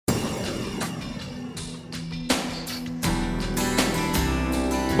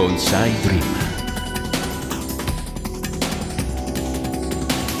BonsaiDream.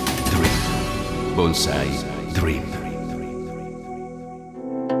 Dream. BonsaiDream.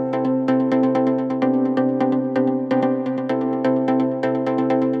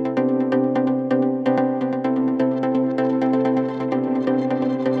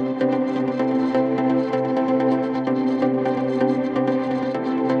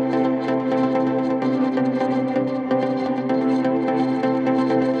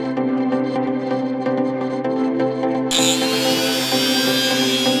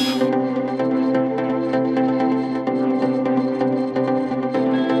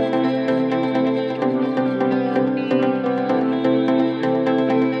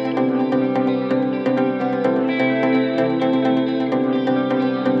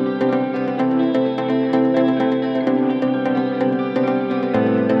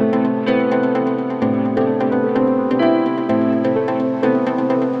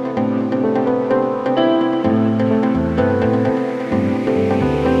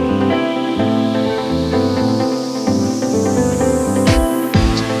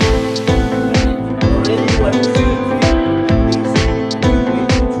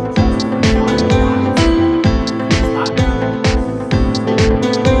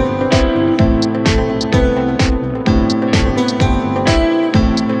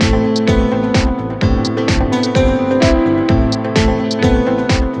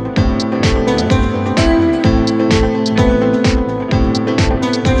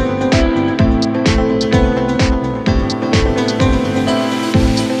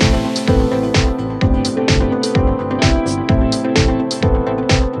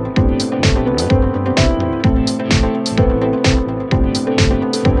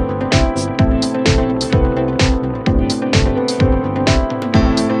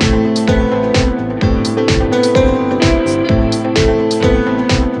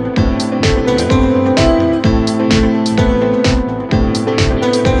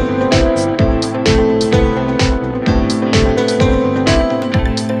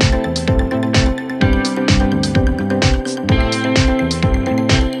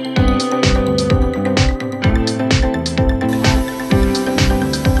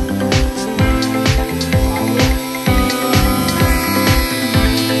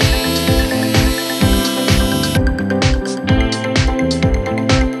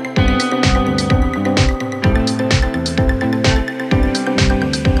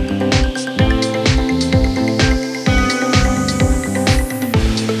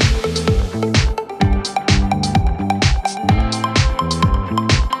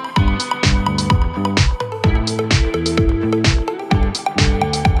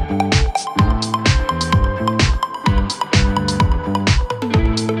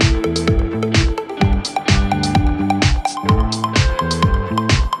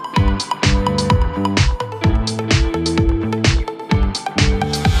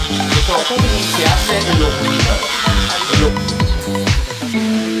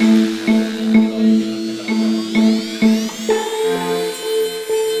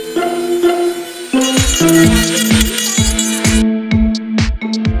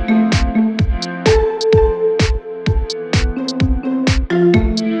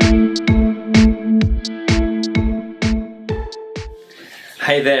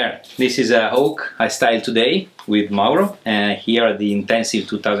 Hi there, this is a Oak I styled today with Mauro here at the Intensive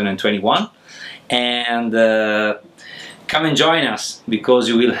 2021, and come and join us because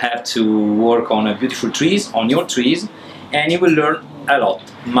you will have to work on beautiful trees, on your trees, and you will learn a lot,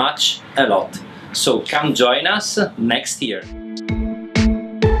 a lot. So come join us next year.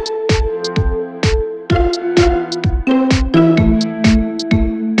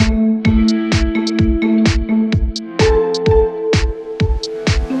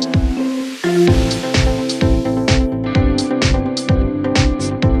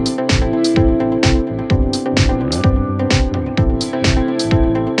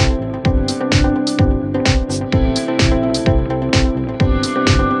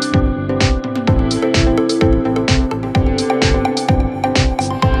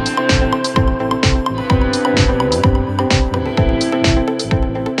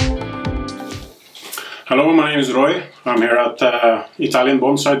 Hello, my name is Roy. I'm here at Italian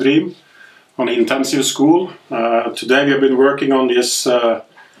BonsaiDream on the intensive school. Today we have been working on this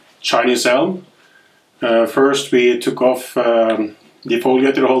Chinese elm. First we took off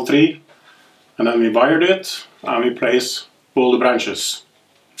defoliated the whole tree, and then we wired it and we placed all the branches.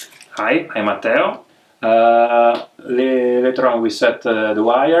 Hi, I'm Matteo. Later on we set the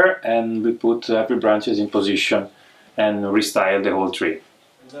wire and we put every branches in position and restyle the whole tree.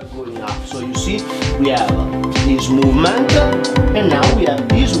 They're going up. So you see, we have this movement, and now we have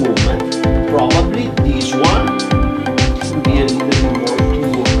this movement. Probably this one will be a little bit more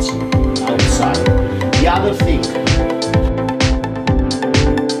towards outside. The other thing is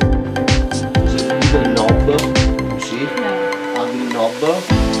a little knob. You see, ugly knob.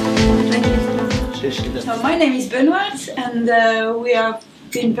 So my name is Benoit, and we have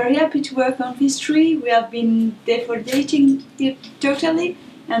been very happy to work on this tree. We have been deforesting it totally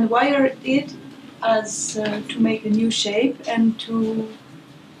and wired it as to make a new shape and to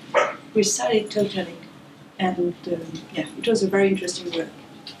restyle it totally. And yeah, it was a very interesting work.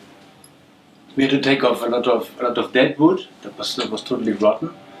 We had to take off a lot of dead wood that was totally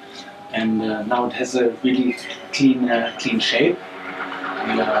rotten, and now it has a really clean shape.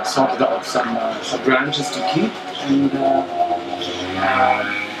 We sorted out some branches to keep, and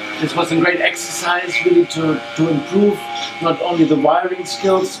this was a great exercise really to improve not only the wiring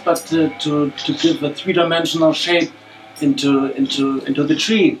skills, but to give a three-dimensional shape into the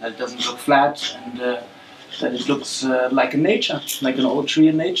tree. That it doesn't look flat, and that it looks like in nature, like an old tree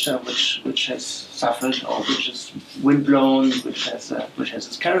in nature, which has suffered or which is windblown, which has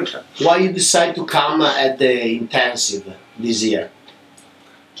its character. Why you decide to come at the intensive this year?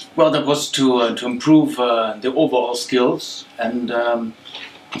 Well, that was to improve the overall skills and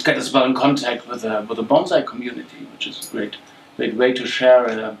get us well in contact with the bonsai community, which is a great way to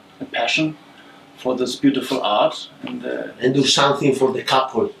share a passion for this beautiful art and do something for the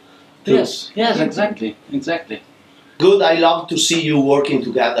couple. Too. Yes, exactly. Good. I love to see you working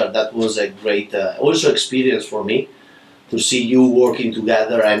together. That was a great also experience for me to see you working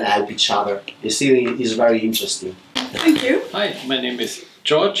together and help each other. It's very interesting. Thank you. Hi, my name is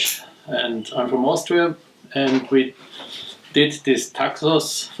George and I'm from Austria, and we did this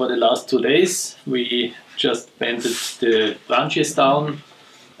taxos for the last 2 days. We just bended the branches down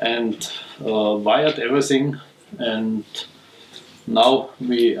and wired everything, and now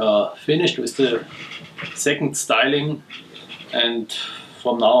we are finished with the second styling, and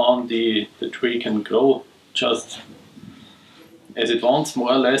from now on the tree can grow just as it wants,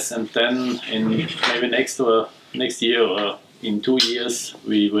 more or less, and then in maybe next year or in 2 years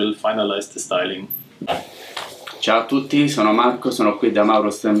we will finalize the styling. Ciao a tutti, sono Marco, sono qui da Mauro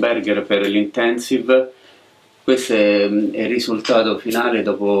Stemberger per l'intensive. Questo è il risultato finale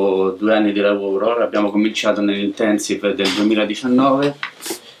dopo 2 anni di lavoro. Abbiamo cominciato nell'intensive del 2019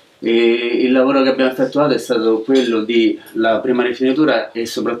 e il lavoro che abbiamo effettuato è stato quello di la prima rifinitura e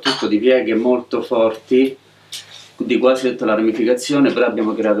soprattutto di pieghe molto forti di quasi tutta la ramificazione, però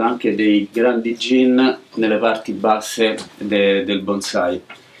abbiamo creato anche dei grandi gin nelle parti basse del bonsai.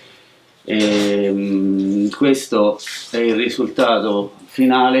 Questo è il risultato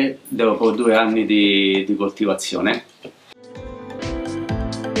finale dopo 2 anni di coltivazione.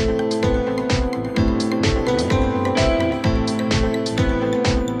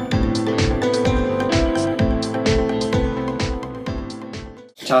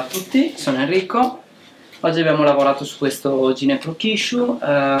 Ciao a tutti, sono Enrico. Oggi abbiamo lavorato su questo ginepro Kishu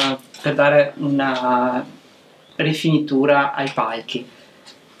per dare una rifinitura ai palchi.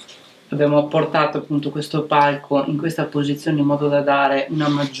 Abbiamo portato appunto questo palco in questa posizione in modo da dare una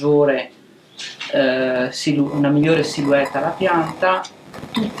migliore silhouette alla pianta.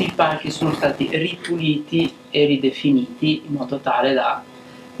 Tutti i palchi sono stati ripuliti e ridefiniti in modo tale da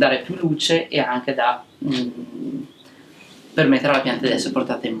dare più luce e anche da permettere alla pianta di essere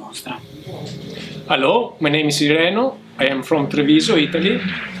portata in mostra. Hello, my name is Ireno, I am from Treviso, Italy,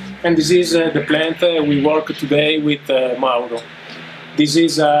 and this is the plant we work today with Mauro. This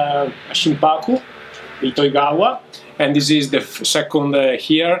is a Shinpaku, il Toigawa, and this is the second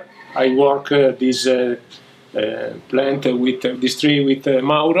here. I work this plant with this tree with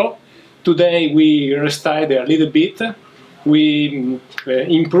Mauro. Today we restyled a little bit, we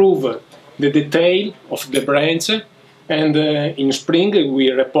improve the detail of the branch, and in spring we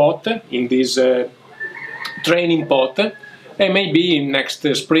repot in this training pot, and maybe next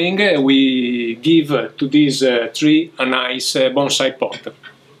spring we give to this tree a nice bonsai pot.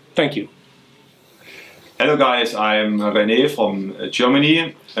 Thank you. Hello guys, I'm René from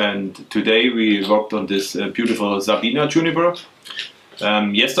Germany, and today we worked on this beautiful Sabina juniper.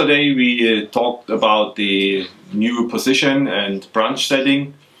 Yesterday we talked about the new position and branch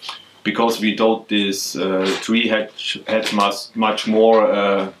setting, because we thought this tree had much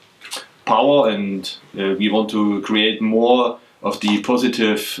more power, and we want to create more of the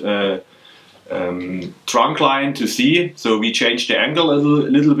positive trunk line to see. So we changed the angle a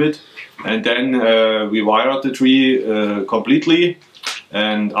little bit, and then we wired the tree completely,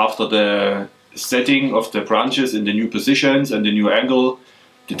 and after the setting of the branches in the new positions and the new angle,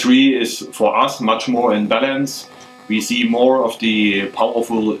 the tree is for us much more in balance. We see more of the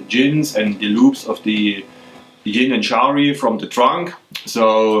powerful jins and the loops of the yin and shari from the trunk.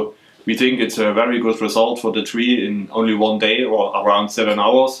 So we think it's a very good result for the tree in only one day or around 7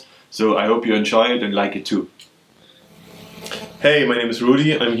 hours. So I hope you enjoy it and like it too. Hey, my name is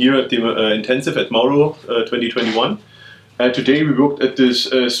Rudy. I'm here at the intensive at Mauro 2021. Today we worked at this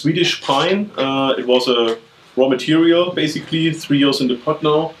Swedish pine. It was a raw material, basically, 3 years in the pot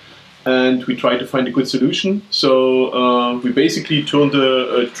now. And we tried to find a good solution. So we basically turned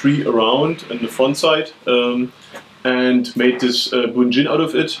the tree around on the front side and made this bunjin out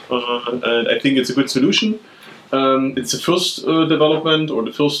of it. And I think it's a good solution. It's the first development or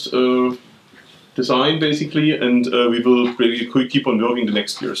the first design basically, and we will really keep on working the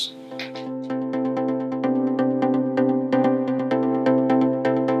next years.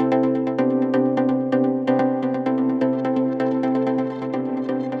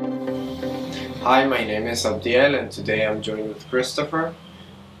 Hi, my name is Abdiel and today I'm joined with Christopher.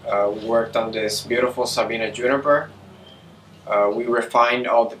 We worked on this beautiful Sabina juniper. We refined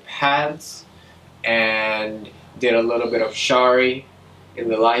all the pads and did a little bit of shari in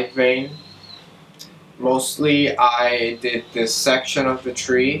the light vein. Mostly I did this section of the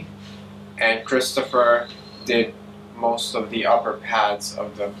tree and Christopher did most of the upper pads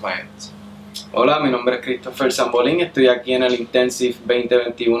of the plant. Hola, mi nombre es Christopher Zambolín, estoy aquí en el Intensive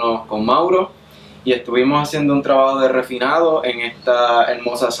 2021 con Mauro y estuvimos haciendo un trabajo de refinado en esta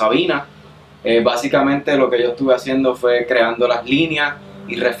hermosa sabina. Básicamente lo que yo estuve haciendo fue creando las líneas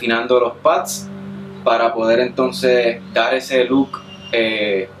y refinando los pads para poder entonces dar ese look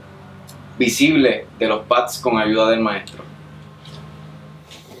visibile de los pads con ayuda del maestro.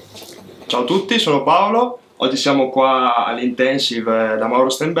 Ciao a tutti, sono Paolo, oggi siamo qua all'intensive da Mauro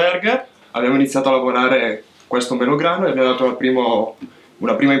Stemberger. Abbiamo iniziato a lavorare questo melograno e abbiamo dato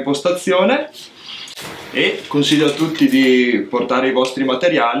una prima impostazione e consiglio a tutti di portare i vostri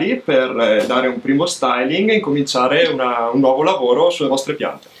materiali per dare un primo styling e incominciare un nuovo lavoro sulle vostre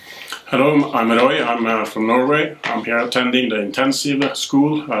piante. Hello, I'm Roy, I'm from Norway. I'm here attending the intensive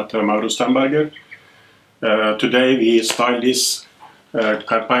school at Mauro Stemberger. Today we style this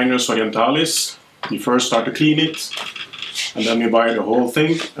Carpinus orientalis. We first start to clean it, and then we wire the whole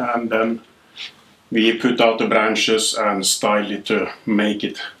thing, and then we put out the branches and style it to make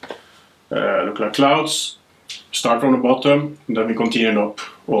it look like clouds. Start from the bottom, and then we continue up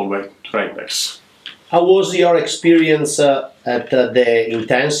all the way to apex. How was your experience at the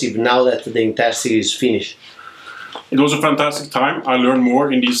intensive now that the intensive is finished? It was a fantastic time. I learned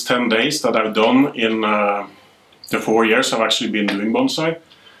more in these 10 days that I've done in the 4 years I've actually been doing bonsai.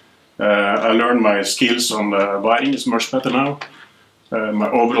 I learned my skills on the wiring is much better now. My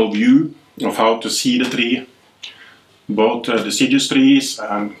overall view of how to see the tree, both deciduous trees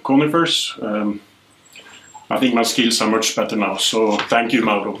and conifers. I think my skills are much better now, so thank you,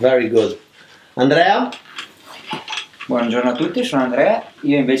 Mauro. Very good. Andrea? Buongiorno a tutti, sono Andrea,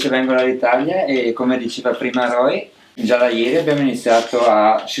 io invece vengo dall'Italia e come diceva prima Roy, già da ieri abbiamo iniziato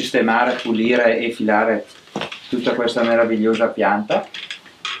a sistemare, pulire e filare tutta questa meravigliosa pianta.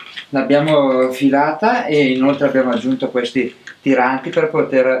 L'abbiamo filata e inoltre abbiamo aggiunto questi tiranti per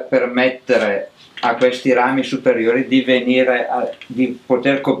poter permettere a questi rami superiori di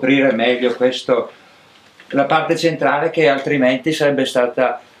poter coprire meglio la parte centrale che altrimenti sarebbe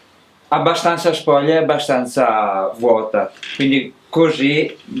stata abbastanza spoglia e abbastanza vuota, quindi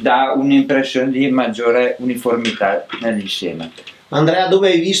così dà un'impressione di maggiore uniformità nell'insieme. Andrea, dove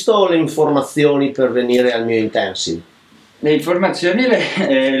hai visto le informazioni per venire al mio intensive? Le informazioni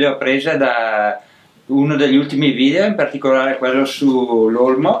le ho prese da uno degli ultimi video, in particolare quello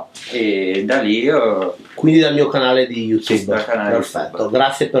sull'olmo, e da lì quindi dal mio canale di YouTube. Perfetto, YouTube.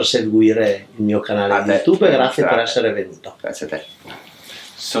 Grazie per seguire il mio canale di YouTube e grazie per essere venuto. Grazie a te.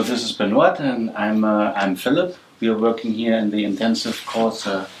 So this is Benoit and I'm Philip. We are working here in the intensive course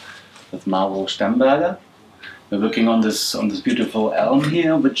with Mauro Stemberger. We're working on this beautiful elm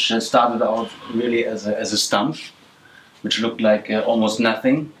here, which started out really as a stump, which looked like almost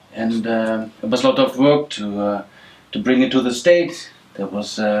nothing, and it was a lot of work to bring it to the state. There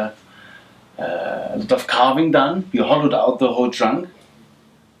was a lot of carving done. We hollowed out the whole trunk.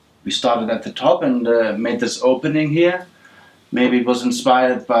 We started at the top and made this opening here. Maybe it was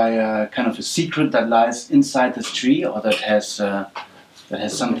inspired by kind of a secret that lies inside this tree, or that has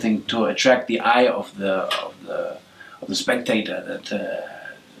something to attract the eye of the spectator,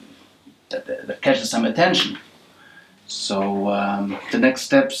 that catches some attention. So the next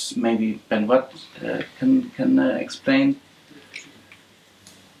steps, maybe Benoit can explain.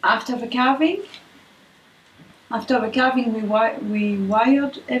 After the carving, After the carving, we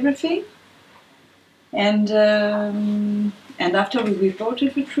wired everything, and after we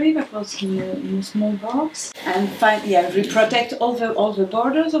repotted the tree that was in a small box, and we protect all the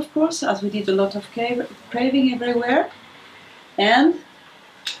borders, of course, as we did a lot of carving everywhere, and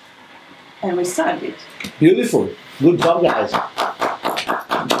we styled it. Beautiful. Good job, guys.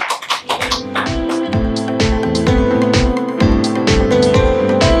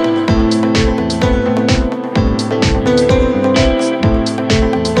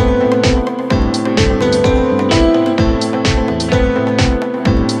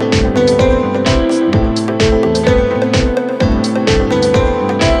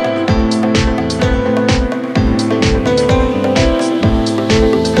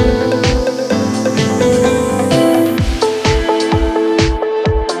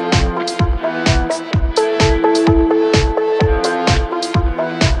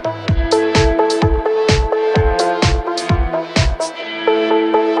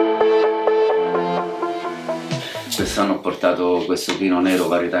 Quest'anno ho portato questo pino nero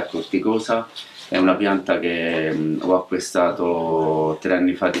varietà corticosa, è una pianta che ho acquistato 3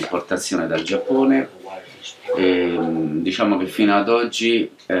 anni fa di importazione dal Giappone e diciamo che fino ad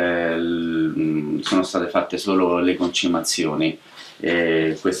oggi sono state fatte solo le concimazioni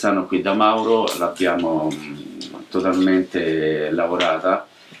e quest'anno qui da Mauro l'abbiamo totalmente lavorata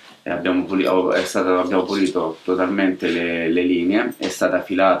e abbiamo pulito totalmente le linee, è stata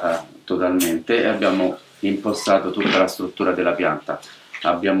filata totalmente e abbiamo impostato tutta la struttura della pianta.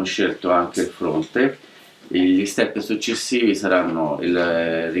 Abbiamo scelto anche il fronte. Gli step successivi saranno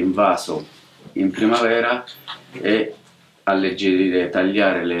il rinvaso in primavera e alleggerire,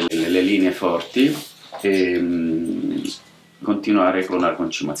 tagliare le linee forti e continuare con la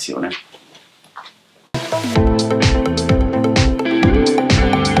concimazione.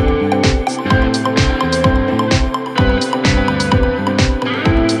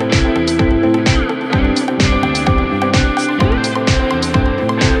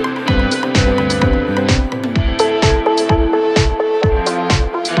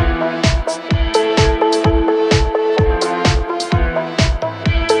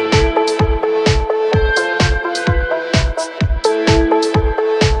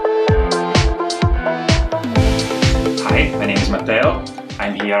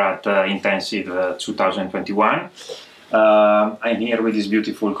 I'm here at Intensive 2021. I'm here with this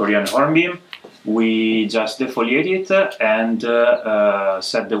beautiful Korean hornbeam. We just defoliated it and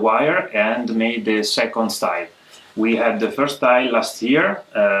set the wire and made the second style. We had the first style last year,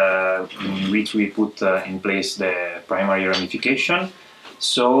 in which we put in place the primary ramification.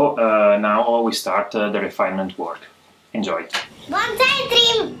 So now we start the refinement work. Enjoy.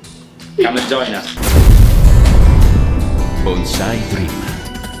 BonsaiDream! Come and join us. BonsaiDream.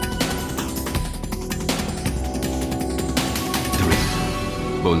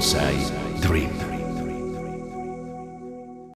 BonsaiDream.